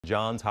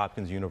Johns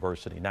Hopkins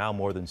University. Now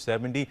more than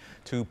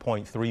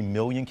 72.3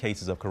 million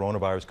cases of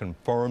coronavirus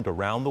confirmed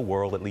around the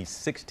world, at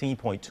least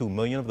 16.2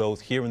 million of those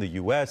here in the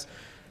U.S.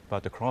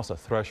 About to cross a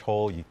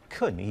threshold you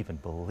couldn't even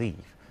believe.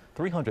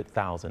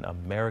 300,000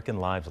 American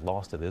lives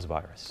lost to this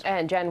virus.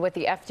 And Jen, with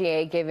the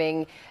FDA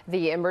giving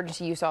the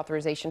emergency use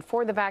authorization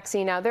for the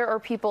vaccine, now there are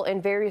people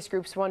in various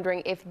groups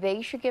wondering if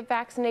they should get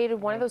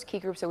vaccinated. One of those key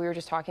groups that we were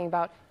just talking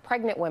about,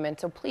 pregnant women.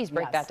 So please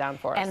break that down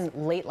for us. And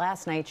late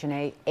last night,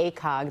 Janae,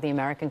 ACOG, the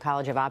American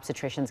College of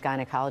Obstetricians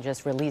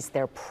Gynecologists, released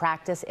their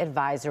practice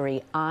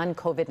advisory on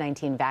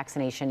COVID-19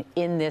 vaccination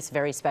in this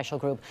very special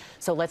group.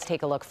 So let's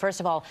take a look. First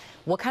of all,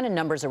 what kind of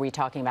numbers are we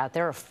talking about?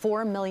 There are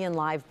 4 million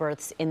live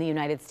births in the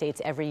United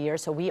States every year.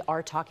 So we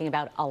are talking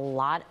about a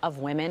lot of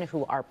women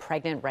who are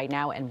pregnant right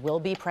now and will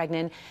be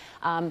pregnant.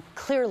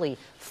 Clearly,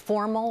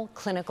 formal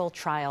clinical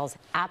trials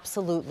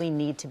absolutely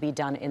need to be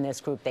done in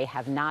this group. They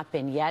have not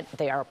been yet.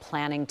 They are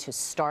planning to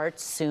start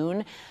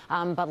soon.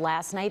 But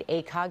last night,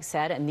 ACOG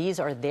said, and these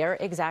are their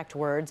exact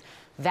words,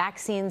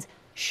 vaccines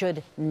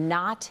should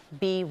not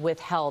be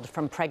withheld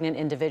from pregnant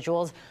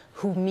individuals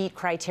who meet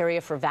criteria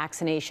for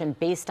vaccination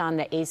based on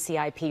the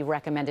ACIP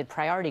recommended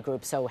priority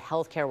group. So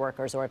healthcare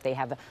workers, or if they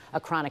have a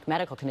chronic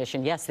medical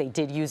condition. Yes, they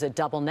did use a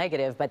double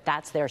negative, but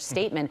that's their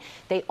statement.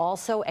 They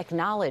also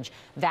acknowledge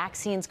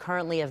vaccines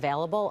currently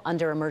available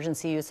under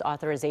emergency use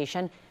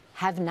authorization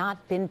have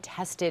not been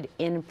tested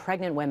in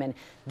pregnant women.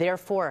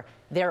 Therefore,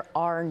 there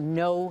are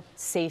no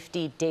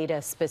safety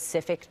data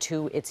specific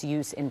to its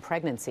use in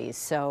pregnancies.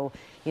 So,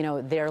 you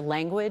know, their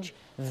language,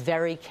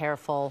 very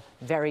careful,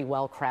 very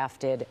well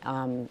crafted,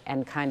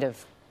 and kind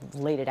of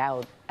laid it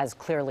out as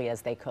clearly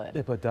as they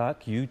could. But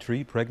Doc, you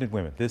treat pregnant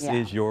women. This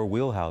is your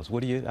wheelhouse.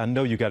 What do you, I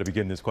know you got to be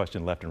getting this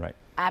question left and right.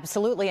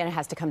 Absolutely, and it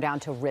has to come down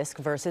to risk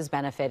versus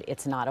benefit.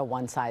 It's not a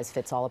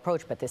one-size-fits-all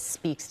approach, but this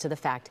speaks to the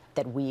fact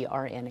that we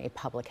are in a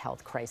public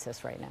health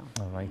crisis right now.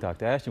 All right,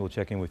 Dr. Ashton, we'll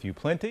check in with you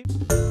plenty.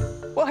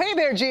 Well, hey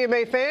there,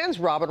 GMA fans.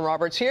 Robin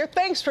Roberts here.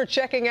 Thanks for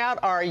checking out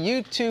our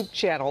YouTube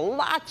channel.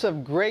 Lots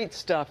of great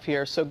stuff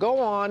here. So go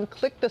on,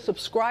 click the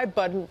subscribe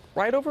button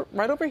right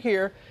over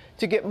here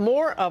to get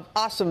more of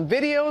awesome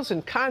videos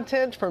and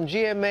content from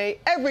GMA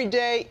every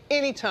day,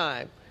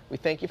 anytime. We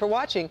thank you for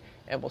watching,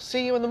 and we'll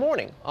see you in the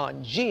morning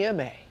on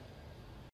GMA.